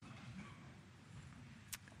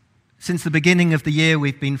Since the beginning of the year,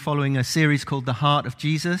 we've been following a series called The Heart of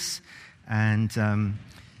Jesus, and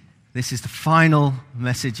this is the final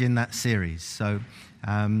message in that series. So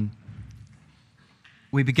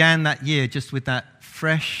we began that year just with that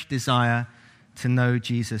fresh desire to know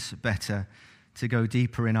Jesus better, to go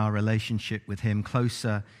deeper in our relationship with him,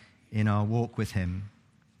 closer in our walk with him.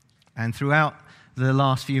 And throughout the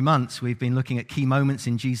last few months, we've been looking at key moments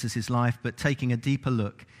in Jesus' life, but taking a deeper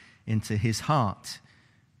look into his heart.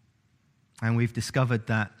 And we've discovered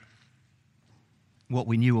that what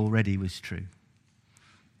we knew already was true.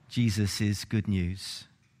 Jesus is good news.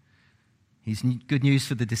 He's good news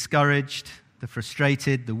for the discouraged, the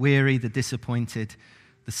frustrated, the weary, the disappointed,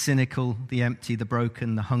 the cynical, the empty, the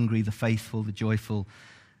broken, the hungry, the faithful, the joyful,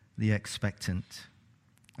 the expectant.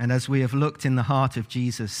 And as we have looked in the heart of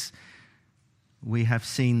Jesus, we have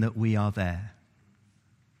seen that we are there.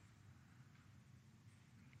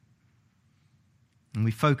 And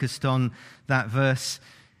we focused on that verse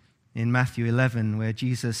in Matthew 11 where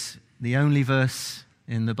Jesus, the only verse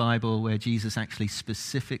in the Bible where Jesus actually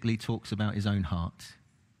specifically talks about his own heart.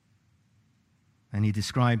 And he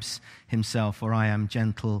describes himself, "For I am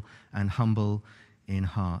gentle and humble in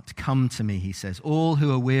heart. Come to me," he says, "all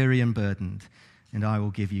who are weary and burdened, and I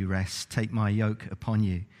will give you rest. Take my yoke upon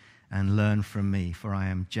you and learn from me, for I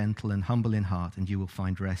am gentle and humble in heart, and you will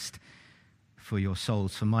find rest for your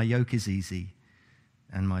souls. For my yoke is easy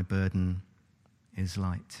and my burden is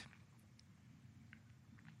light."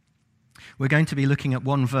 We're going to be looking at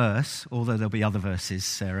one verse, although there'll be other verses,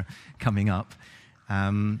 Sarah, coming up.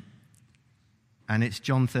 And it's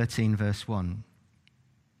John 13, verse 1.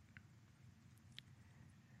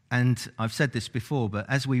 And I've said this before, but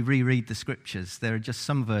as we reread the scriptures, there are just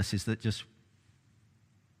some verses that just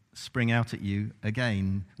spring out at you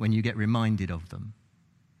again when you get reminded of them.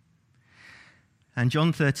 And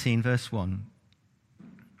John 13, verse 1,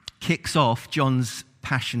 kicks off John's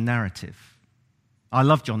passion narrative. I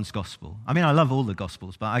love John's gospel. I mean, I love all the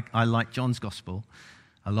gospels, but I like John's gospel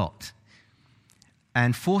a lot.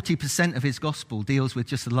 And 40% of his gospel deals with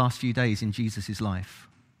just the last few days in Jesus' life.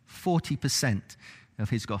 40%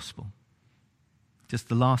 of his gospel. Just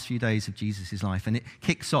the last few days of Jesus' life. And it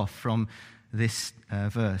kicks off from this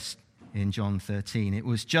verse in John 13. It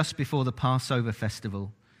was just before the Passover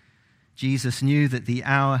festival. Jesus knew that the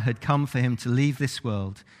hour had come for him to leave this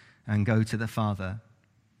world and go to the Father.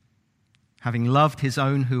 Having loved his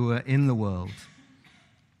own who were in the world,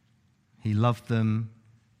 he loved them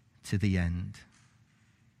to the end.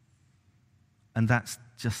 And that's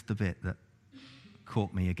just the bit that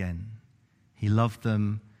caught me again. He loved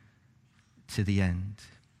them to the end.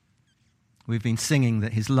 We've been singing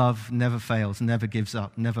that his love never fails, never gives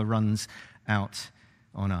up, never runs out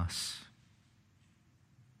on us.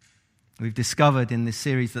 We've discovered in this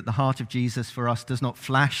series that the heart of Jesus for us does not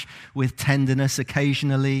flash with tenderness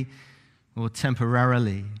occasionally or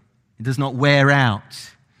temporarily. It does not wear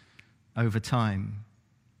out over time.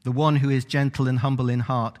 The one who is gentle and humble in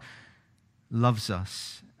heart loves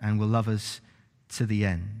us and will love us to the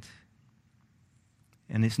end.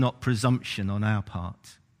 And it's not presumption on our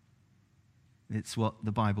part. It's what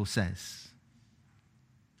the Bible says.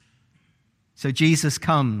 So Jesus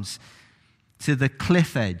comes to the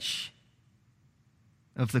cliff edge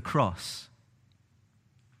of the cross,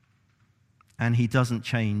 and he doesn't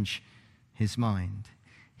change his mind.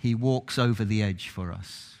 He walks over the edge for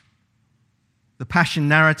us. The passion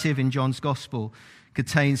narrative in John's gospel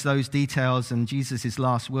contains those details and Jesus'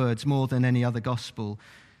 last words more than any other gospel.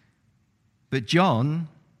 But John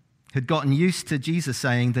had gotten used to Jesus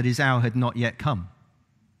saying that his hour had not yet come.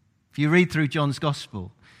 If you read through John's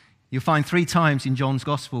gospel, you'll find 3 times in John's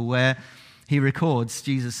gospel where he records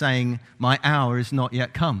Jesus saying, "My hour is not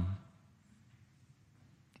yet come."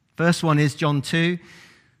 First one is John 2,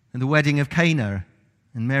 and the wedding of Cana.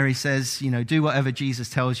 And Mary says, do whatever Jesus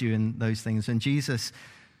tells you in those things. And Jesus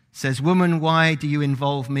says, "Woman, why do you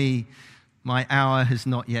involve me? My hour has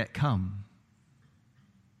not yet come."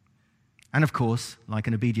 And of course, like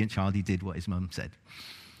an obedient child, he did what his mum said.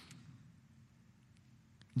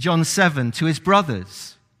 John 7, to his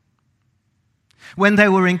brothers, when they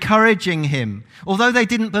were encouraging him, although they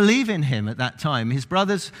didn't believe in him at that time, his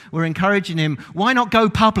brothers were encouraging him, why not go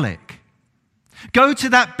public? Go to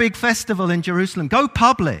that big festival in Jerusalem. Go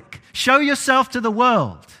public. Show yourself to the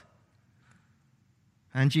world.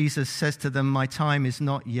 And Jesus says to them, "My time is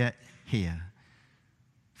not yet here.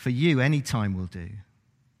 For you, any time will do."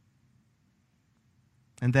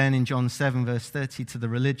 And then in John 7, verse 30, to the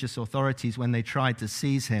religious authorities when they tried to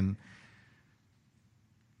seize him,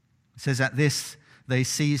 it says, "At this they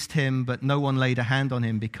seized him, but no one laid a hand on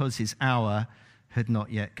him because his hour had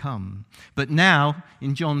not yet come. But now,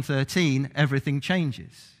 in John 13, everything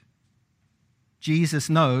changes. Jesus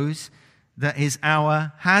knows that his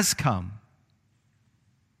hour has come.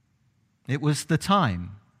 It was the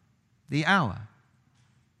time, the hour,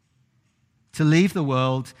 to leave the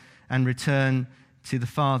world and return to the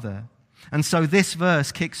Father. And so this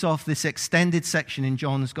verse kicks off this extended section in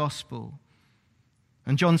John's Gospel.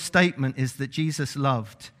 And John's statement is that Jesus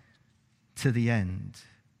loved to the end.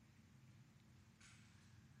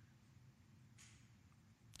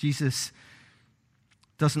 Jesus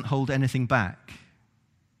doesn't hold anything back.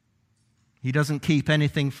 He doesn't keep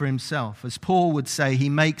anything for himself. As Paul would say, he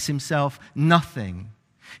makes himself nothing.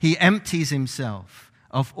 He empties himself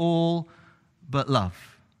of all but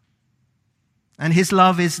love. And his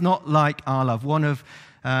love is not like our love. One of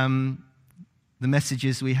the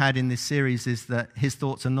messages we had in this series is that his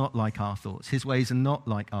thoughts are not like our thoughts. His ways are not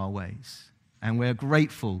like our ways. And we're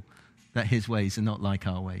grateful that his ways are not like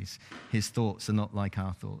our ways. His thoughts are not like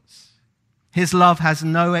our thoughts. His love has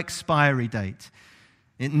no expiry date.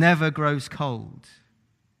 It never grows cold.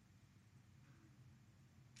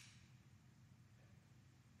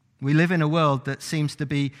 We live in a world that seems to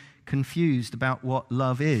be confused about what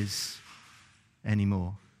love is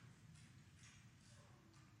anymore.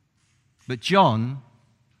 But John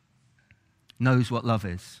knows what love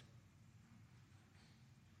is.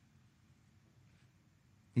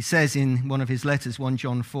 He says in one of his letters, 1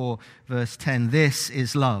 John 4, verse 10, "This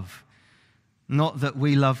is love, not that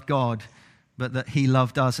we loved God, but that he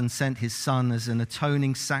loved us and sent his Son as an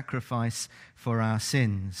atoning sacrifice for our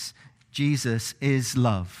sins." Jesus is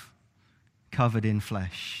love, covered in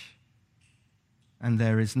flesh. And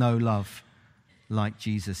there is no love like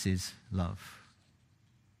Jesus' love.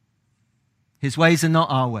 His ways are not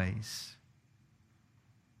our ways.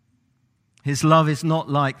 His love is not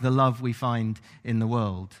like the love we find in the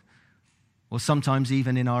world, or sometimes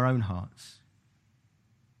even in our own hearts.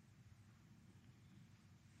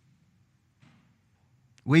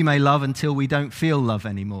 We may love until we don't feel love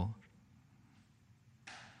anymore.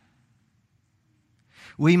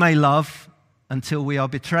 We may love until we are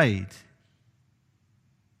betrayed.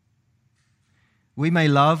 We may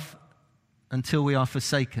love until we are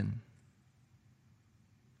forsaken.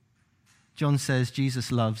 John says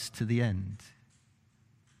Jesus loves to the end.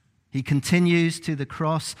 He continues to the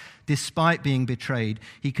cross despite being betrayed.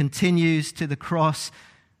 He continues to the cross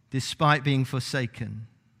despite being forsaken.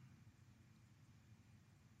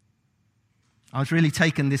 I was really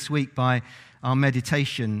taken this week by our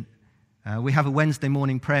meditation. We have a Wednesday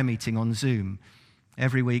morning prayer meeting on Zoom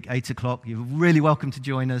every week, 8 o'clock. You're really welcome to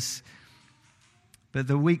join us. But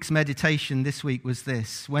the week's meditation this week was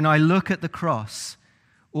this: when I look at the cross,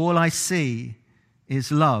 all I see is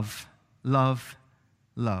love, love,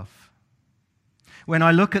 love. When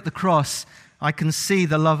I look at the cross, I can see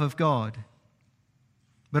the love of God.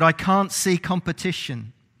 But I can't see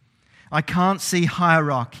competition. I can't see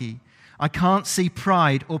hierarchy. I can't see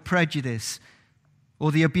pride or prejudice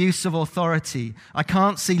or the abuse of authority. I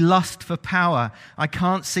can't see lust for power. I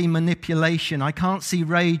can't see manipulation. I can't see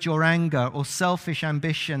rage or anger or selfish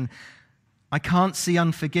ambition. I can't see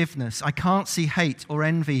unforgiveness. I can't see hate or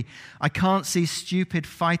envy. I can't see stupid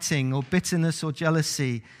fighting or bitterness or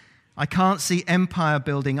jealousy. I can't see empire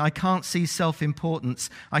building. I can't see self-importance.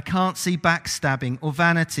 I can't see backstabbing or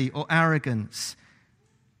vanity or arrogance.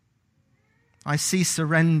 I see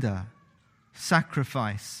surrender,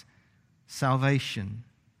 sacrifice, salvation,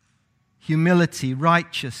 humility,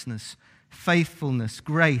 righteousness, faithfulness,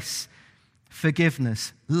 grace,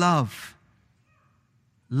 forgiveness, love,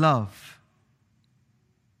 love.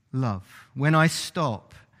 Love. When I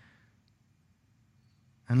stop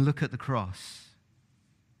and look at the cross,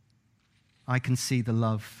 I can see the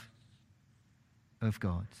love of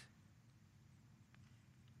God.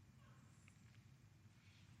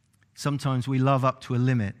 Sometimes we love up to a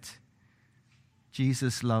limit.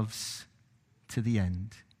 Jesus loves to the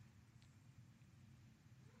end.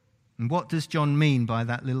 And what does John mean by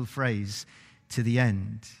that little phrase, to the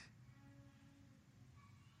end?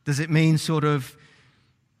 Does it mean sort of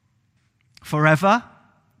forever?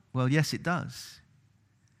 Well, yes, it does.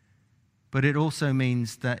 But it also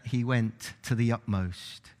means that he went to the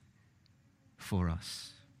utmost for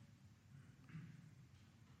us.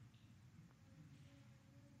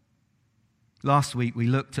 Last week we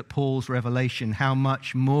looked at Paul's revelation, how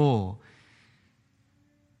much more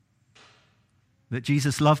that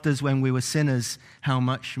Jesus loved us when we were sinners, how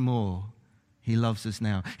much more he loves us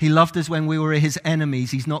now. He loved us when we were his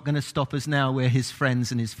enemies. He's not going to stop us now. We're his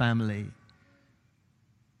friends and his family.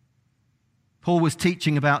 Paul was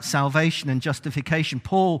teaching about salvation and justification.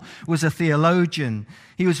 Paul was a theologian.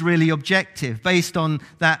 He was really objective, based on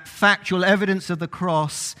that factual evidence of the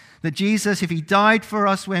cross, that Jesus, if he died for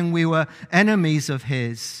us when we were enemies of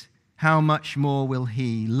his, how much more will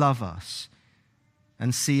he love us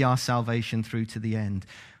and see our salvation through to the end?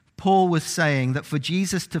 Paul was saying that for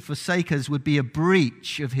Jesus to forsake us would be a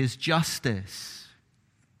breach of his justice.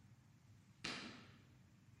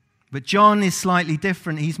 But John is slightly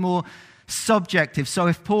different. He's more subjective. So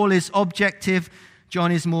if Paul is objective,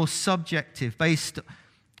 John is more subjective, based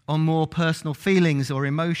on more personal feelings or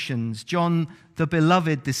emotions. John, the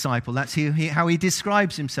beloved disciple, that's how he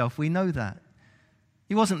describes himself. We know that.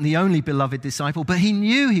 He wasn't the only beloved disciple, but he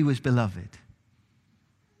knew he was beloved.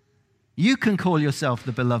 You can call yourself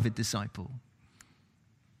the beloved disciple.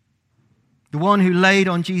 The one who laid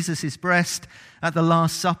on Jesus' breast at the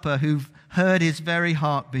Last Supper, who heard his very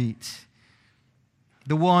heartbeat.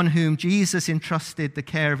 The one whom Jesus entrusted the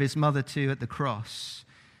care of his mother to at the cross.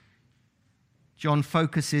 John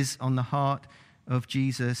focuses on the heart of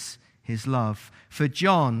Jesus, his love. For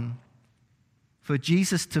John, for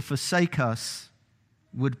Jesus to forsake us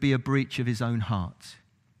would be a breach of his own heart.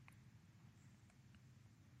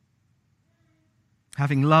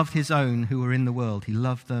 Having loved his own who were in the world, he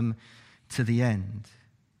loved them to the end.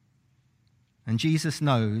 And Jesus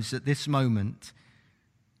knows at this moment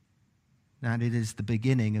that it is the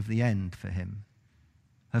beginning of the end for him,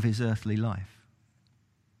 of his earthly life.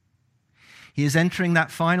 He is entering that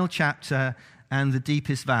final chapter and the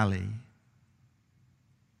deepest valley.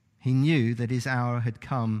 He knew that his hour had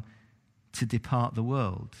come to depart the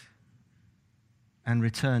world and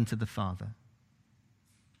return to the Father.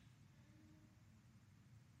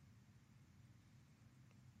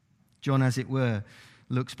 John, as it were,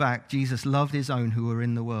 looks back. Jesus loved his own who were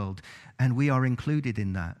in the world, and we are included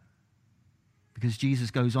in that. Because Jesus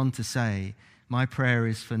goes on to say, my prayer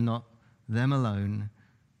is for not them alone,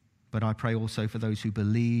 but I pray also for those who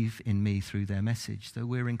believe in me through their message. So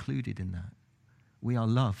we're included in that. We are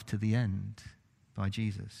loved to the end by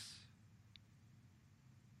Jesus.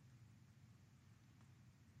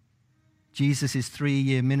 Jesus'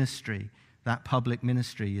 3-year ministry, that public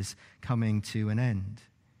ministry, is coming to an end.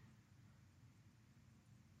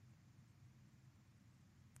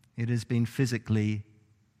 It has been physically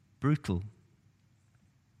brutal.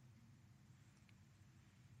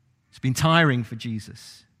 It's been tiring for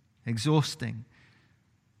Jesus, exhausting.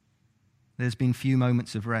 There's been few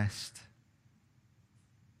moments of rest.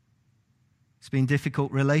 It's been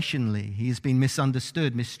difficult relationally. He has been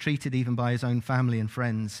misunderstood, mistreated even by his own family and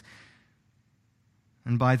friends.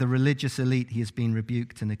 And by the religious elite, he has been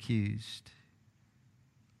rebuked and accused.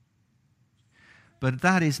 But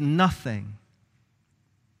that is nothing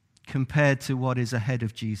compared to what is ahead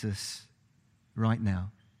of Jesus right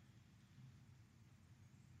now.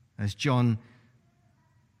 As John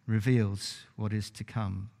reveals what is to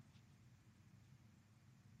come.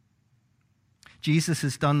 Jesus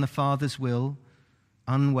has done the Father's will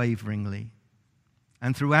unwaveringly.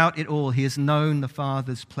 And throughout it all, he has known the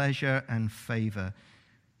Father's pleasure and favor.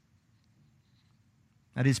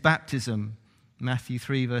 At his baptism, Matthew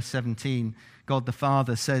 3, verse 17, God the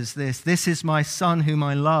Father says this is my Son whom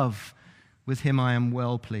I love, with him I am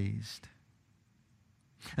well pleased.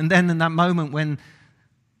 And then in that moment when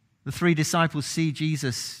the 3 disciples see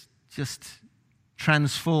Jesus just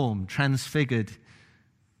transformed, transfigured,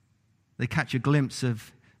 they catch a glimpse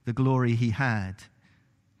of the glory he had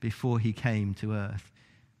before he came to earth.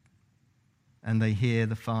 And they hear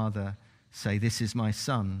the Father say, this is my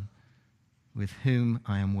Son, with whom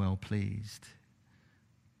I am well pleased.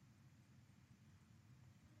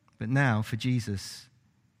 But now, for Jesus,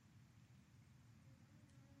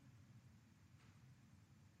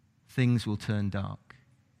 things will turn dark.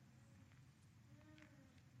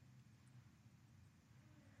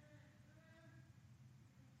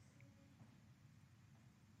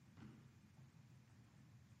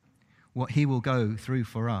 What he will go through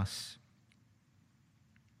for us,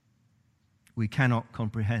 we cannot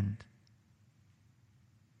comprehend.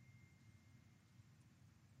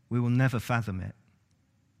 We will never fathom it.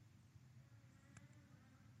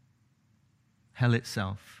 Hell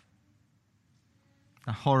itself,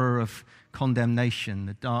 the horror of condemnation,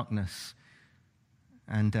 the darkness,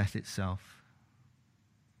 and death itself.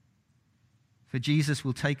 For Jesus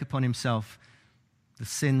will take upon himself the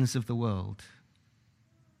sins of the world,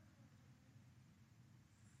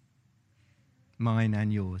 mine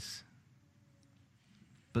and yours,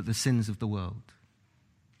 but the sins of the world.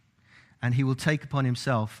 And he will take upon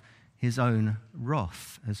himself his own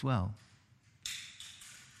wrath as well,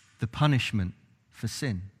 the punishment for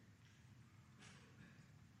sin.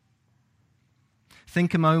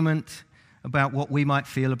 Think a moment about what we might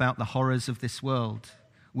feel about the horrors of this world.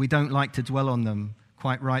 We don't like to dwell on them,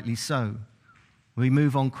 quite rightly so. We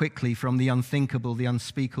move on quickly from the unthinkable, the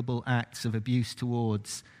unspeakable acts of abuse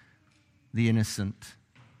towards the innocent.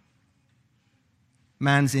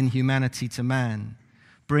 Man's inhumanity to man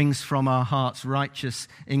brings from our hearts righteous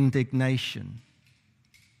indignation.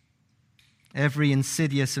 Every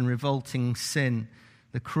insidious and revolting sin,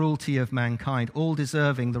 the cruelty of mankind, all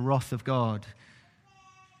deserving the wrath of God.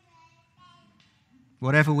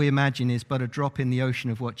 Whatever we imagine is but a drop in the ocean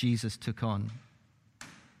of what Jesus took on.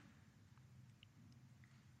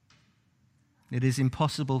 It is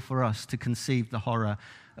impossible for us to conceive the horror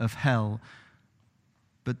of hell,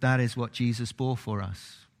 but that is what Jesus bore for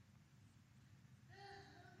us.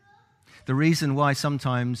 The reason why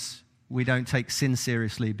sometimes we don't take sin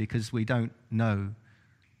seriously because we don't know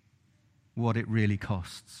what it really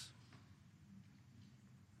costs.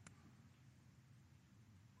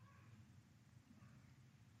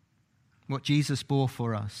 What Jesus bore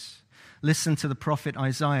for us. Listen to the prophet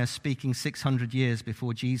Isaiah speaking 600 years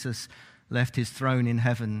before Jesus left his throne in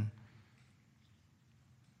heaven.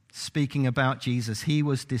 Speaking about Jesus, he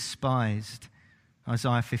was despised.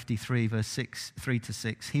 Isaiah 53, verse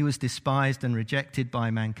 3-6. He was despised and rejected by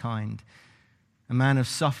mankind, a man of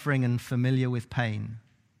suffering and familiar with pain,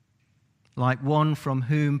 like one from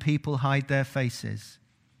whom people hide their faces.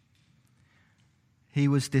 He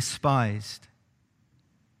was despised,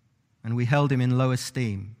 and we held him in low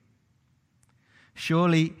esteem.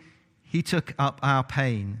 Surely he took up our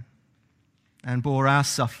pain and bore our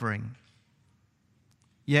suffering.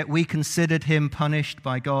 Yet we considered him punished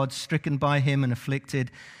by God, stricken by him and afflicted.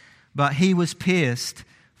 But he was pierced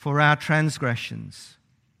for our transgressions.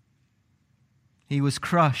 He was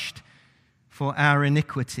crushed for our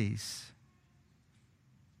iniquities.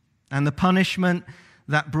 And the punishment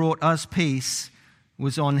that brought us peace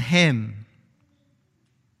was on him.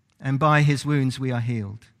 And by his wounds we are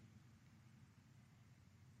healed.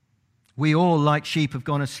 We all, like sheep, have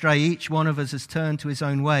gone astray. Each one of us has turned to his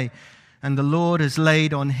own way. And the Lord has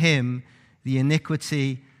laid on him the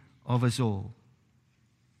iniquity of us all.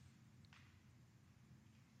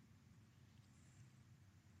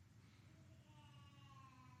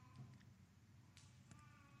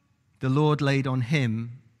 The Lord laid on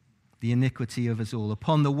him the iniquity of us all.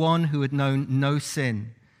 Upon the one who had known no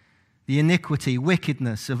sin, the iniquity,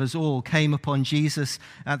 wickedness of us all came upon Jesus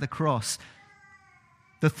at the cross.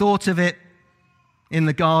 The thought of it in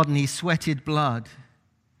the garden, he sweated blood.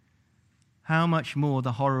 How much more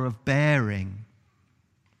the horror of bearing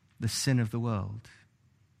the sin of the world?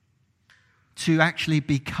 To actually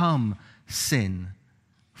become sin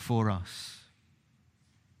for us.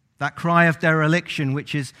 That cry of dereliction,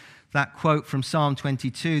 which is that quote from Psalm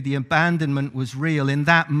 22, the abandonment was real. In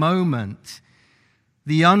that moment,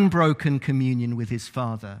 the unbroken communion with his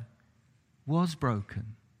Father was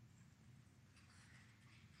broken.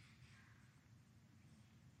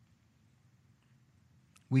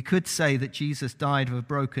 We could say that Jesus died of a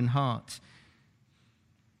broken heart.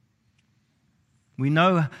 We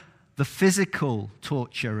know the physical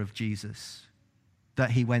torture of Jesus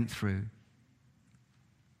that he went through.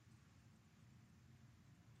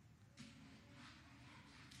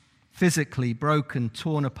 Physically broken,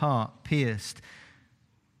 torn apart, pierced.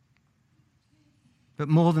 But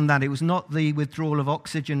more than that, it was not the withdrawal of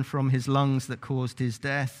oxygen from his lungs that caused his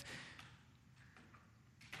death,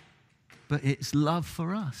 but it's love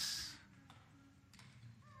for us.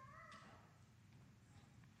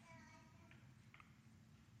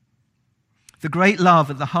 The great love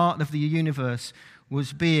at the heart of the universe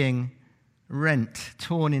was being rent,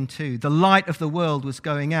 torn in two. The light of the world was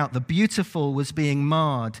going out. The beautiful was being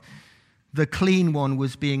marred. The clean one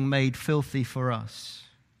was being made filthy for us,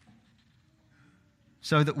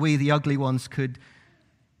 so that we, the ugly ones, could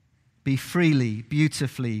be freely,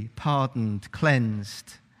 beautifully pardoned,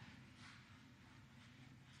 cleansed.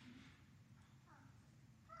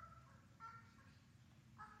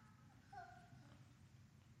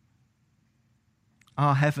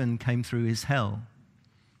 Our heaven came through his hell.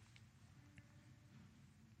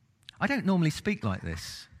 I don't normally speak like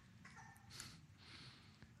this.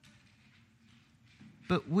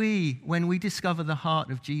 But when we discover the heart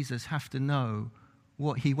of Jesus, have to know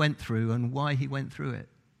what he went through and why he went through it.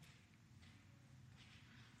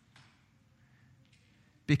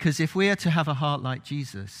 Because if we are to have a heart like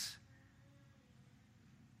Jesus,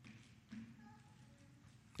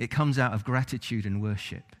 it comes out of gratitude and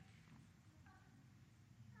worship.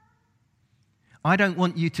 I don't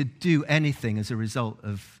want you to do anything as a result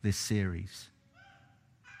of this series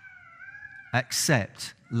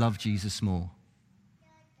except love Jesus more.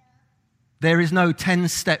 There is no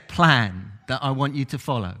 10-step plan that I want you to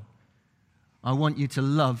follow. I want you to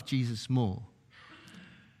love Jesus more.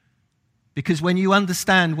 Because when you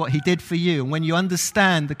understand what he did for you, and when you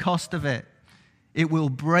understand the cost of it, it will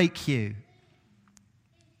break you.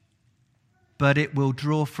 But it will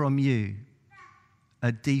draw from you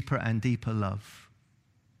a deeper and deeper love.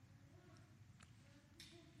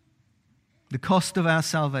 The cost of our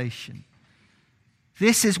salvation.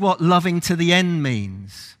 This is what loving to the end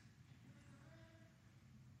means.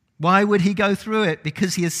 Why would he go through it?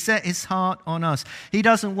 Because he has set his heart on us. He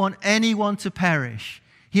doesn't want anyone to perish.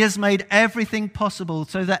 He has made everything possible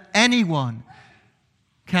so that anyone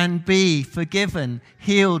can be forgiven,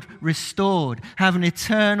 healed, restored, have an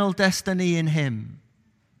eternal destiny in him.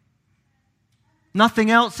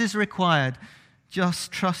 Nothing else is required.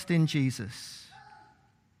 Just trust in Jesus.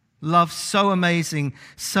 Love so amazing,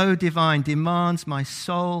 so divine, demands my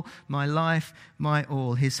soul, my life, my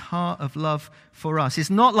all. His heart of love for us.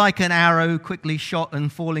 It's not like an arrow quickly shot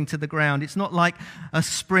and falling to the ground. It's not like a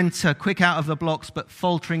sprinter quick out of the blocks but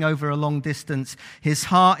faltering over a long distance. His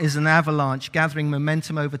heart is an avalanche gathering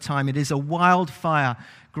momentum over time. It is a wildfire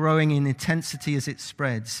growing in intensity as it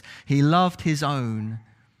spreads. He loved his own,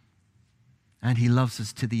 and he loves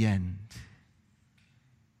us to the end.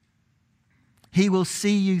 He will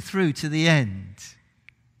see you through to the end.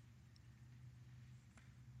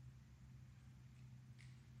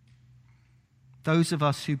 Those of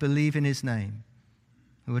us who believe in his name,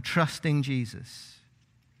 who are trusting Jesus,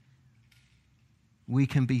 we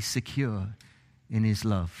can be secure in his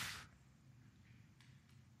love.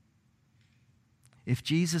 If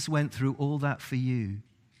Jesus went through all that for you,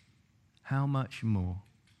 how much more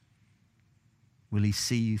will he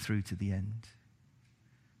see you through to the end?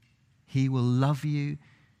 He will love you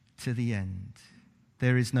to the end.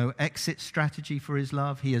 There is no exit strategy for his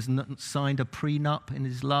love. He has not signed a prenup in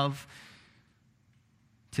his love.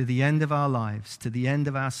 To the end of our lives, to the end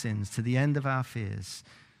of our sins, to the end of our fears,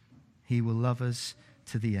 he will love us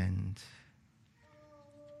to the end.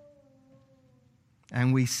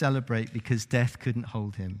 And we celebrate because death couldn't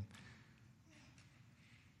hold him.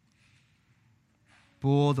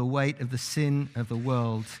 Bore the weight of the sin of the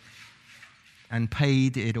world and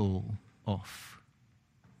paid it all off.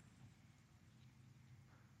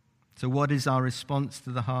 So what is our response to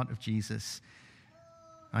the heart of Jesus?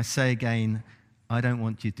 I say again, I don't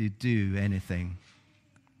want you to do anything.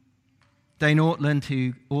 Dane Ortland,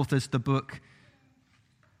 who authors the book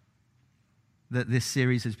that this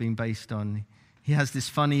series has been based on, he has this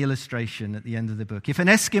funny illustration at the end of the book. If an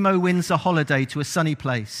Eskimo wins a holiday to a sunny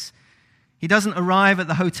place, he doesn't arrive at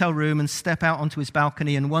the hotel room and step out onto his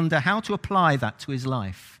balcony and wonder how to apply that to his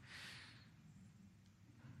life.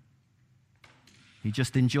 He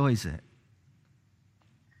just enjoys it.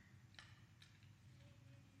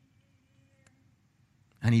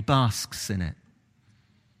 And he basks in it.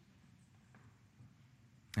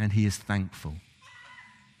 And he is thankful.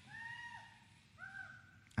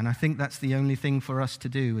 And I think that's the only thing for us to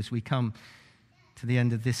do as we come to the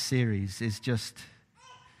end of this series, is just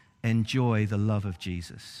enjoy the love of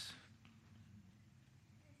Jesus.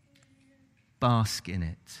 Bask in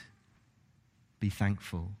it. Be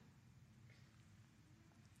thankful.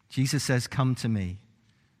 Jesus says, "Come to me,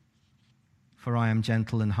 for I am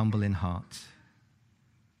gentle and humble in heart."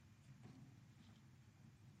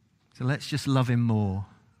 So let's just love him more.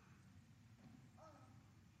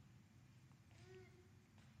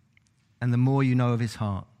 And the more you know of his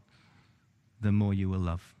heart, the more you will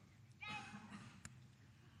love.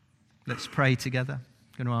 Let's pray together.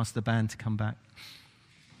 I'm going to ask the band to come back.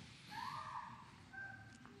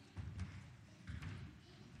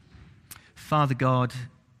 Father God,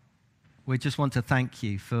 we just want to thank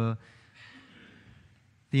you for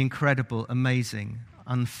the incredible, amazing,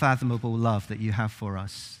 unfathomable love that you have for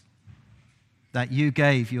us, that you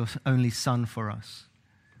gave your only Son for us.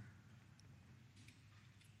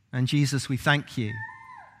 And Jesus, we thank you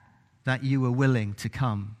that you were willing to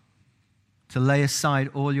come, to lay aside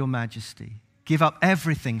all your majesty, give up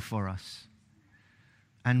everything for us,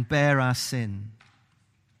 and bear our sin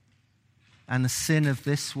and the sin of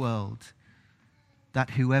this world,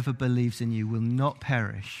 that whoever believes in you will not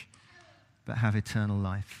perish, but have eternal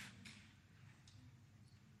life.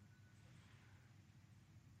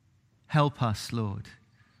 Help us, Lord,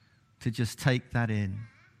 to just take that in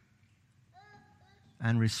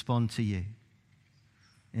and respond to you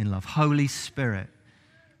in love. Holy Spirit,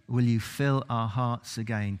 will you fill our hearts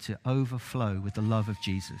again to overflow with the love of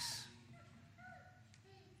Jesus?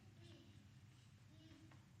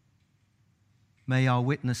 May our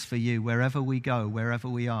witness for you, wherever we go, wherever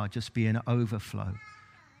we are, just be an overflow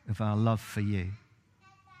of our love for you.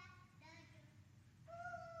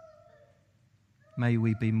 May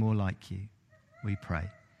we be more like you, we pray.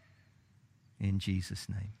 In Jesus'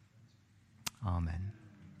 name, amen.